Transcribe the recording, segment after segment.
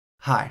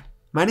Hi,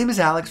 my name is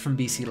Alex from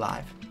BC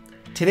Live.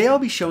 Today I'll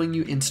be showing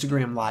you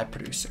Instagram Live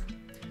Producer.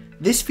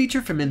 This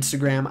feature from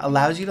Instagram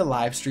allows you to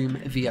live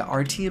stream via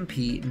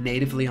RTMP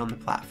natively on the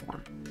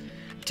platform.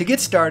 To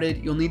get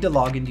started, you'll need to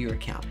log into your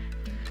account.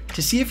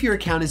 To see if your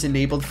account is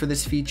enabled for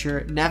this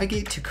feature,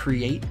 navigate to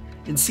Create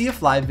and see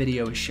if live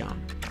video is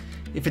shown.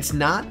 If it's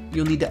not,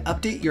 you'll need to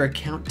update your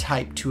account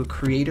type to a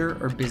creator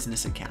or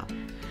business account.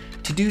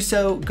 To do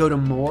so, go to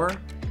More,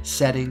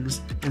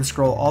 Settings, and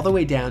scroll all the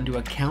way down to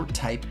Account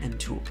Type and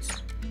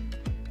Tools.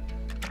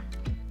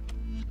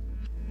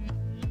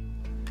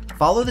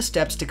 Follow the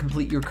steps to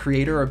complete your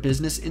creator or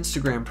business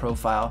Instagram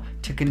profile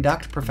to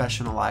conduct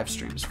professional live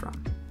streams from.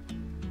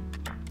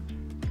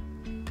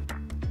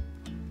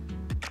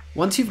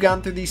 Once you've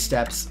gone through these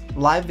steps,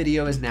 live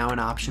video is now an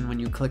option when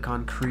you click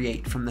on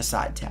Create from the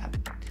Side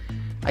tab.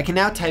 I can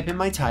now type in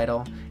my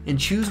title and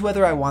choose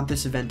whether I want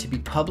this event to be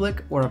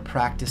public or a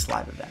practice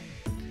live event.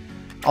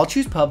 I'll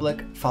choose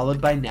public, followed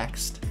by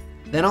Next.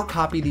 Then I'll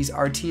copy these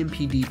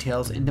RTMP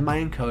details into my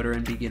encoder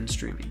and begin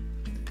streaming.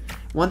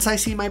 Once I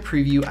see my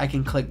preview, I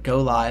can click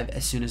Go Live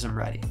as soon as I'm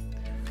ready.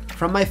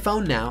 From my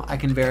phone now, I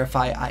can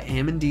verify I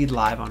am indeed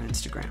live on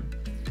Instagram.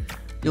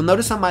 You'll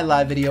notice on my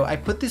live video, I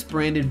put this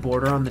branded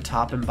border on the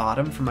top and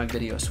bottom for my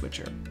video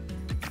switcher.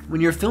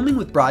 When you're filming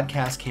with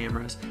broadcast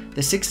cameras,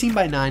 the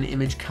 16:9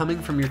 image coming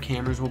from your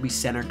cameras will be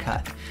center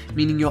cut,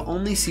 meaning you'll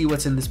only see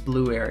what's in this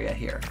blue area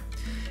here.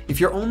 If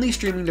you're only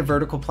streaming to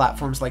vertical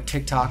platforms like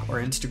TikTok or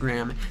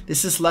Instagram,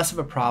 this is less of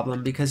a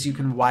problem because you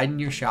can widen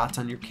your shots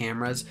on your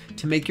cameras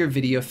to make your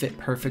video fit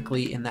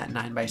perfectly in that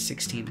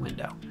 9:16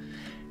 window.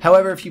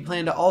 However, if you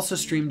plan to also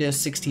stream to a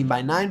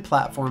 16:9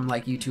 platform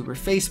like YouTube or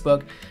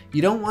Facebook,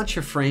 you don't want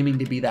your framing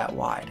to be that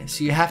wide,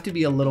 so you have to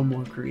be a little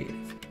more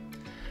creative.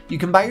 You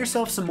can buy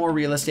yourself some more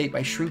real estate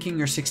by shrinking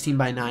your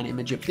 16:9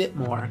 image a bit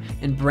more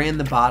and brand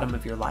the bottom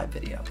of your live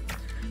video.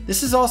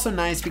 This is also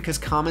nice because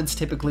comments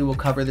typically will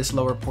cover this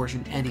lower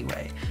portion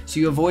anyway, so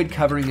you avoid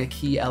covering a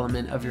key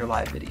element of your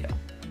live video.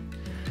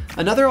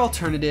 Another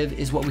alternative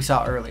is what we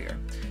saw earlier.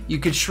 You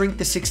could shrink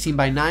the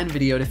 16:9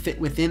 video to fit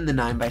within the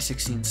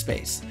 9:16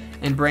 space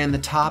and brand the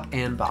top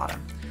and bottom.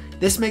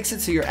 This makes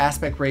it so your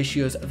aspect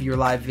ratios of your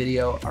live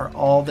video are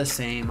all the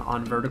same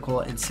on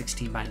vertical and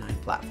 16:9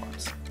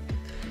 platforms.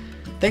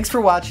 Thanks for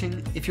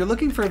watching. If you're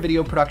looking for a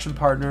video production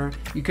partner,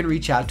 you can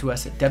reach out to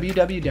us at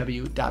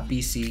www.bc.live.